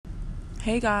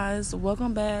Hey guys,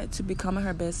 welcome back to Becoming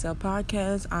Her Best Self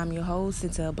podcast. I'm your host,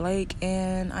 Cynthia Blake,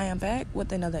 and I am back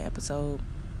with another episode.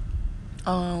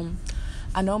 I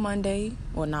know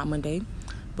not Monday,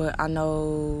 but I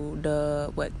know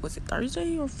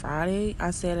Thursday or Friday?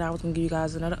 I said I was gonna give you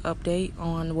guys another update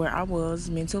on where I was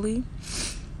mentally.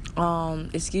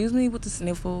 Excuse me with the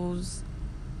sniffles.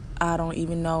 I don't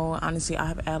even know. Honestly, I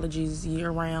have allergies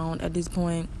year round at this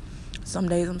point. Some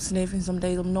days I'm sniffing, some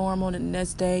days I'm normal, and the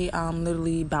next day I'm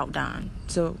literally about dying.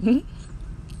 So,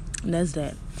 that's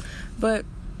that. But,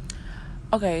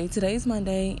 okay, today's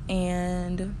Monday,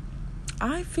 and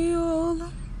I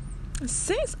feel,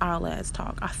 since our last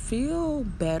talk, I feel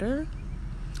better.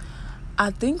 I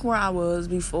think where I was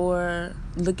before,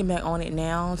 looking back on it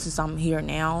now, since I'm here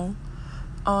now,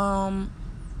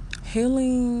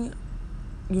 healing,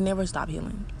 you never stop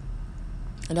healing.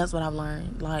 And that's what I've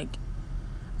learned.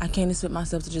 I can't expect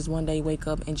myself to just one day wake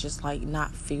up and just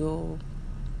not feel,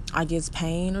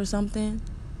 pain or something,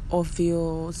 or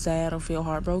feel sad or feel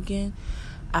heartbroken.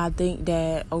 I think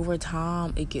that over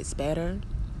time it gets better.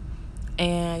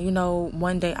 And,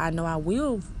 one day I know I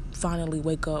will finally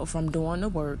wake up from doing the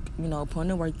work, putting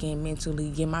the work in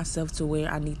mentally, get myself to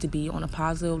where I need to be on a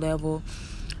positive level.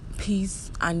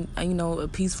 Peace, a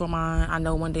peaceful mind. I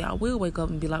know one day I will wake up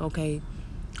and be like, okay,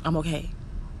 I'm okay.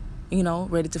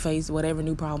 Ready to face whatever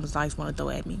new problems life want to throw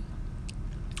at me.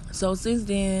 So since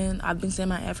then, I've been saying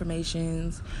my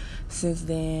affirmations. Since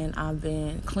then, I've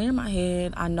been clearing my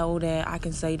head. I know that I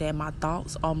can say that my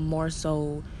thoughts are more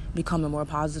so becoming more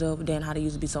positive than how they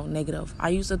used to be so negative. I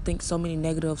used to think so many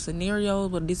negative scenarios.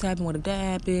 What if this happened? What if that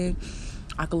happened?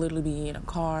 I could literally be in a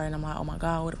car and I'm like, oh my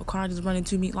God, what if a car just run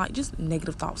into me? Just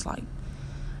negative thoughts,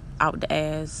 out the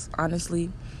ass,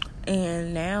 honestly.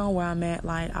 And now where I'm at,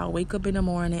 I wake up in the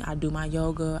morning, I do my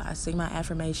yoga, I sing my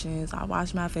affirmations, I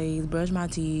wash my face, brush my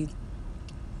teeth,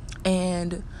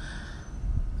 and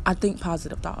I think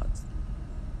positive thoughts.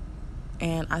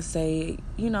 And I say,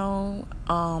 I'm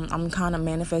kind of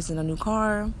manifesting a new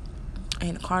car,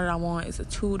 and the car that I want is a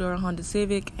two-door Honda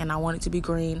Civic, and I want it to be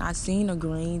green. I seen a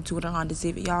green two-door Honda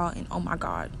Civic, y'all, and oh my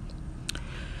God.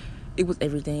 It was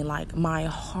everything. My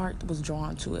heart was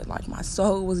drawn to it. My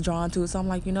soul was drawn to it. So I'm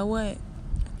like, you know what?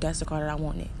 That's the car that I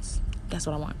want next. That's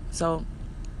what I want. So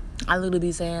I literally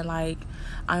be saying,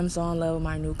 I'm so in love with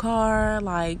my new car.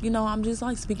 I'm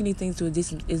just, speaking these things to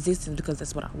existence because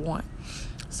that's what I want.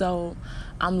 So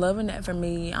I'm loving that for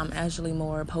me. I'm actually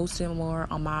posting more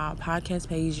on my podcast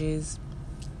pages.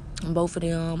 Both of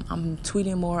them. I'm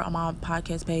tweeting more on my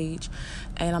podcast page,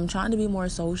 and I'm trying to be more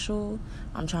social.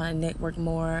 I'm trying to network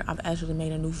more. I've actually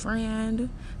made a new friend,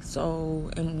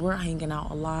 and we're hanging out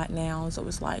a lot now. So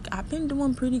it's I've been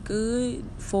doing pretty good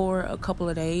for a couple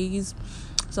of days.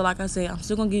 So like I said, I'm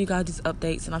still gonna give you guys these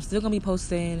updates, and I'm still gonna be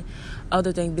posting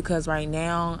other things because right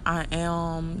now I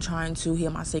am trying to heal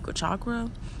my sacral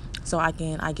chakra, so I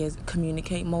can,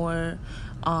 communicate more,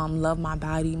 love my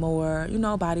body more,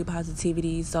 body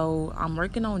positivity. So I'm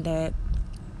working on that,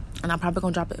 and I'm probably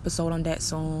going to drop an episode on that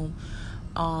soon.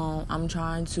 I'm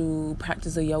trying to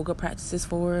practice the yoga practices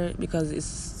for it because it's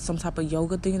some type of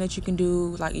yoga thing that you can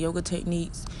do, yoga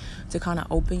techniques to kind of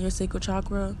open your sacral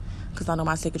chakra, because I know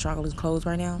my sacral chakra is closed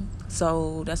right now.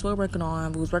 So that's what we're working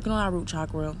on. We was working on our root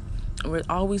chakra. We're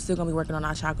always still going to be working on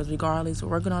our chakras regardless. We're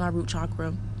working on our root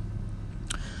chakra.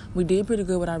 We did pretty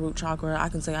good with our root chakra. I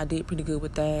can say I did pretty good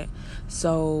with that.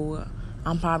 So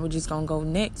I'm probably just going to go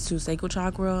next to sacral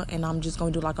chakra, and I'm just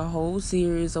going to do a whole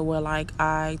series of where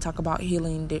I talk about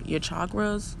healing your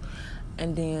chakras.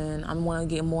 And then I'm going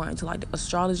to get more into the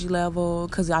astrology level,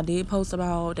 because I did post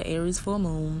about the Aries full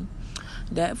moon.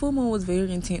 That full moon was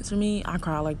very intense for me. I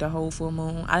cried the whole full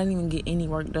moon. I didn't even get any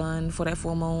work done for that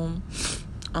full moon.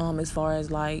 As far as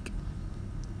how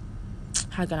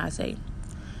can I say?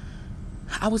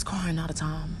 I was crying all the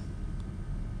time.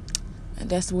 And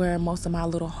that's where most of my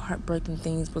little heartbreaking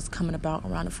things was coming about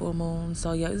around the full moon.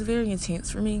 So, yeah, it was very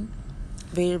intense for me.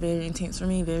 Very, very intense for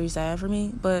me. Very sad for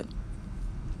me. But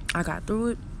I got through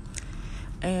it.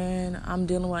 And I'm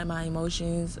dealing with my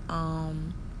emotions.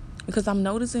 Because I'm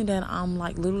noticing that I'm,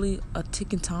 literally a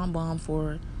ticking time bomb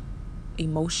for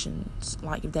emotions.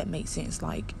 If that makes sense.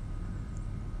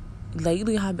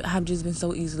 Lately, I've just been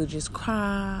so easy to just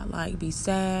cry, be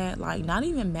sad, not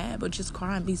even mad, but just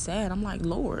cry and be sad. I'm like,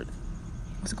 Lord,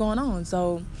 what's going on?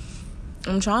 So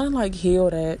I'm trying to heal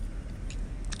that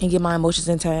and get my emotions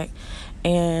intact.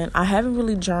 And I haven't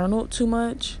really journaled too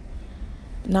much,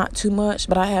 not too much,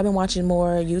 but I have been watching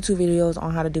more YouTube videos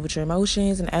on how to deal with your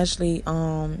emotions, and actually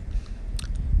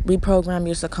reprogram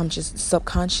your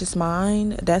subconscious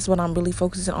mind. That's what I'm really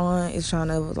focusing on, is trying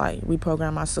to like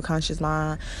reprogram my subconscious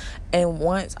mind. And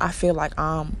once I feel like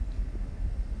I'm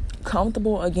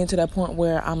comfortable again to that point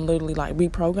where I'm literally like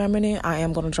reprogramming it, I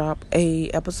am going to drop a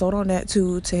episode on that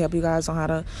too, to help you guys on how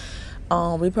to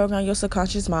reprogram your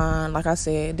subconscious mind. Like I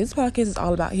said, this podcast is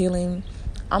all about healing.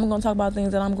 I'm going to talk about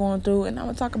things that I'm going through, and I'm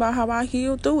going to talk about how I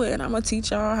heal through it, and I'm going to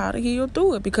teach y'all how to heal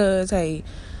through it, because hey,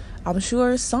 I'm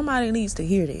sure somebody needs to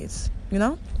hear this, you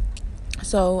know?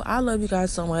 So I love you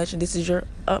guys so much, and this is your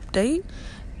update,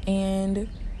 and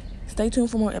stay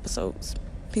tuned for more episodes.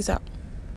 Peace out.